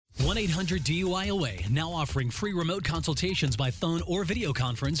1-800-DUI-AWAY, now offering free remote consultations by phone or video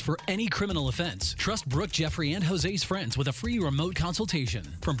conference for any criminal offense. Trust Brooke, Jeffrey, and Jose's friends with a free remote consultation.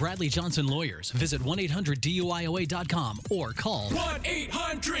 From Bradley Johnson Lawyers, visit 1-800-DUI-AWAY.com or call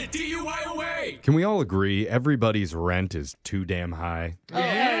 1-800-DUI-AWAY. Can we all agree everybody's rent is too damn high?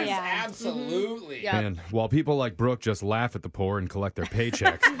 Yes, yeah. absolutely. Yep. And while people like Brooke just laugh at the poor and collect their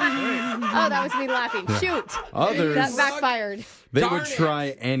paychecks, Oh, that was me laughing. Shoot. others, That backfired. they Darn would it. try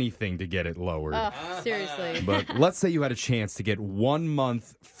anything to get it lowered. Oh, seriously. But let's say you had a chance to get 1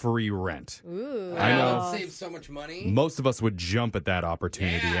 month free rent. Ooh. I know. That would save so much money. Most of us would jump at that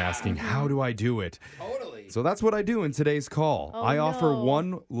opportunity Yeah. asking, how do I do it? Totally. So that's what I do in today's call. Oh, I offer no.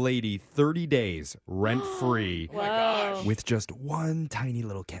 one lady 30 days rent-free Oh my gosh. with just one tiny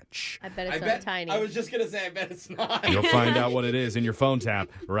little catch. I bet it's I not bet tiny. I was just gonna say I bet it's not. You'll find out what it is in your phone tap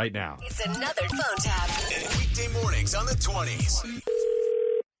right now. It's another phone tap. Weekday mornings on the 20s.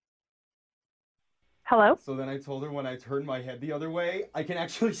 Hello? So then I told her when I turned my head the other way, I can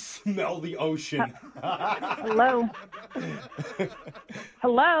actually smell the ocean. Hello?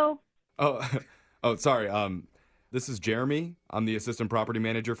 Hello? Oh, sorry. This is Jeremy. I'm the assistant property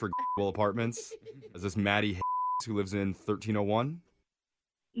manager for Will Apartments. Is this Maddie who lives in 1301?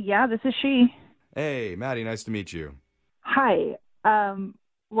 Yeah, this is she. Hey, Maddie, nice to meet you. Hi.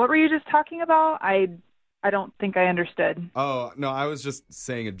 What were you just talking about? I don't think I understood. Oh, no, I was just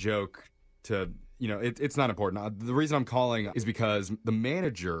saying a joke to, it's not important. The reason I'm calling is because the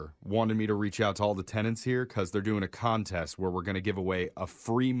manager wanted me to reach out to all the tenants here because they're doing a contest where we're going to give away a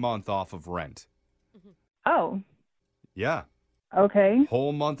free month off of rent. Oh, Yeah, okay.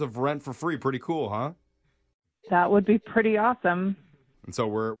 whole month of rent for free. Pretty cool, huh? That would be pretty awesome. And so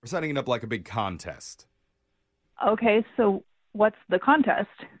we're setting it up like a big contest. Okay, so what's the contest?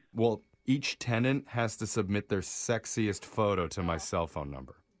 Well, each tenant has to submit their sexiest photo to my cell phone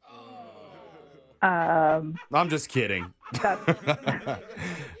number. I'm just kidding. That's,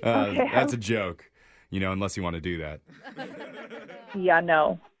 Okay. That's a joke, unless you want to do that. yeah,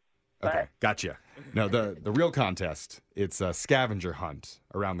 no. Okay, gotcha. No, the real contest, it's a scavenger hunt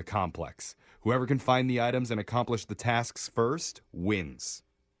around the complex. Whoever can find the items and accomplish the tasks first wins.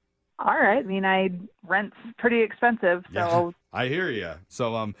 All right. I mean, rent's pretty expensive, so Yeah, I hear you.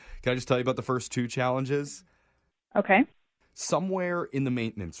 So, can I just tell you about the first two challenges? okay. Somewhere in the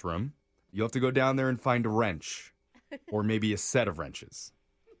maintenance room, you'll have to go down there and find a wrench, or maybe a set of wrenches.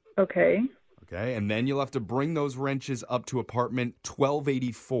 Okay. Okay, and then you'll have to bring those wrenches up to apartment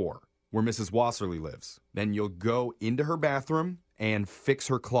 1284, where Mrs. Wasserly lives. Then you'll go into her bathroom and fix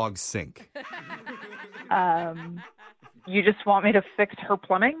her clogged sink. You just want me to fix her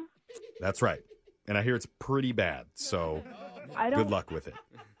plumbing? That's right. And I hear it's pretty bad, so good luck with it.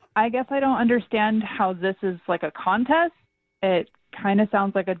 I guess I don't understand how this is like a contest. It kind of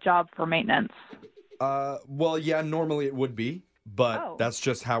sounds like a job for maintenance. Well, yeah, normally it would be, but Oh. that's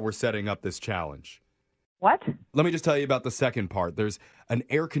just how we're setting up this challenge. What? Let me just tell you about the second part. There's an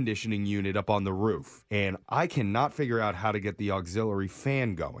air conditioning unit up on the roof, and I cannot figure out how to get the auxiliary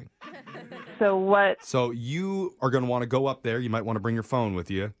fan going. So what? So you are going to want to go up there. You might want to bring your phone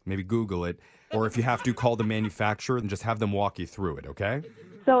with you, maybe Google it, or if you have to, call the manufacturer and just have them walk you through it, okay?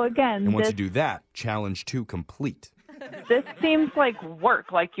 So again, And once this, you do that, challenge 2 complete. this seems like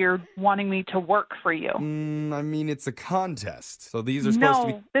work, like you're wanting me to work for you. I mean, it's a contest. So these are supposed to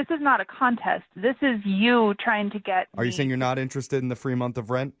be... No, this is not a contest. This is you trying to get Are you me. saying you're not interested in the free month of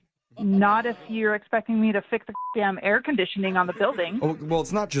rent? Not if you're expecting me to fix the damn air conditioning on the building. Oh, well,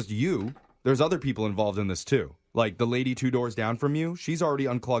 it's not just you. There's other people involved in this too. Like the lady 2 doors down from you, she's already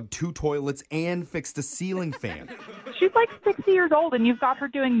unclogged 2 toilets and fixed a ceiling fan. She's like 60 years old, and you've got her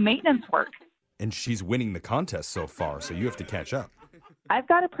doing maintenance work. And she's winning the contest so far, so you have to catch up. I've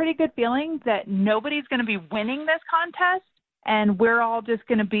got a pretty good feeling that nobody's going to be winning this contest, and we're all just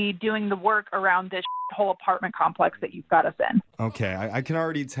going to be doing the work around this whole apartment complex that you've got us in. Okay, I can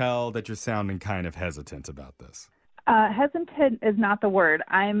already tell that you're sounding kind of hesitant about this. Hesitant is not the word.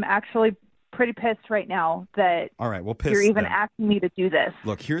 I'm actually pretty pissed right now that All right, well, piss you're even then. asking me to do this.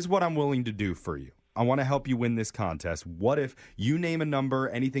 Look, here's what I'm willing to do for you. I want to help you win this contest. What if you name a number,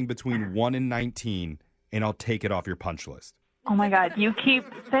 anything between 1 and 19, and I'll take it off your punch list? Oh my God, you keep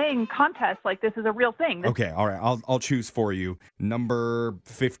saying contest like this is a real thing. This, Okay, all right, I'll choose for you number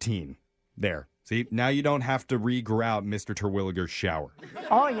 15. There. See, now you don't have to re-grout Mr. Terwilliger's shower.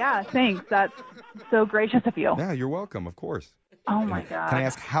 Oh yeah, thanks. That's so gracious of you. Yeah, you're welcome, of course. Oh my God. Can I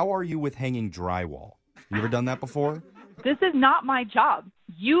ask, how are you with hanging drywall? You ever done that before? This is not my job.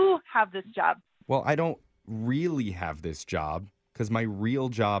 You have this job. Well, I don't really have this job because my real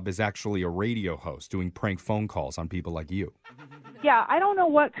job is actually a radio host doing prank phone calls on people like you. Yeah, I don't know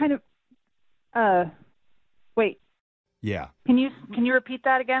what kind of. Wait. Yeah. Can you repeat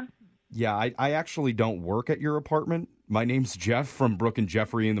that again? Yeah, I actually don't work at your apartment. My name's Jeff from Brooke and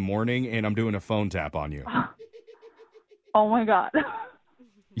Jeffrey in the Morning, and I'm doing a phone tap on you. Oh my God.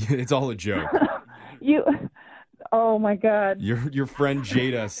 It's all a joke. Oh my God. Your friend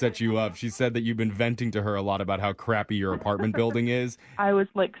Jada set you up. She said that you've been venting to her a lot about how crappy your apartment building is. I was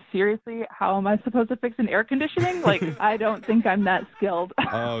like, seriously, how am I supposed to fix an air conditioning? Like, I don't think I'm that skilled.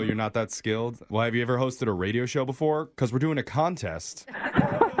 Oh, you're not that skilled? Well, have you ever hosted a radio show before? Because we're doing a contest.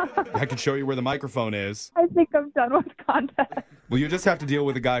 I can show you where the microphone is. I think I'm done with contact. Well, you just have to deal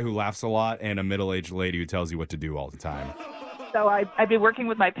with a guy who laughs a lot and a middle-aged lady who tells you what to do all the time. So I'd be working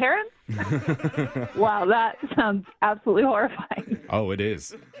with my parents? Wow, that sounds absolutely horrifying. Oh, it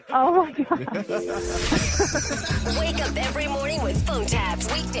is. Oh my God. Wake up every morning with phone taps.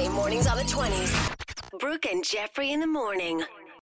 Weekday mornings on the 20s. Brooke and Jeffrey in the Morning.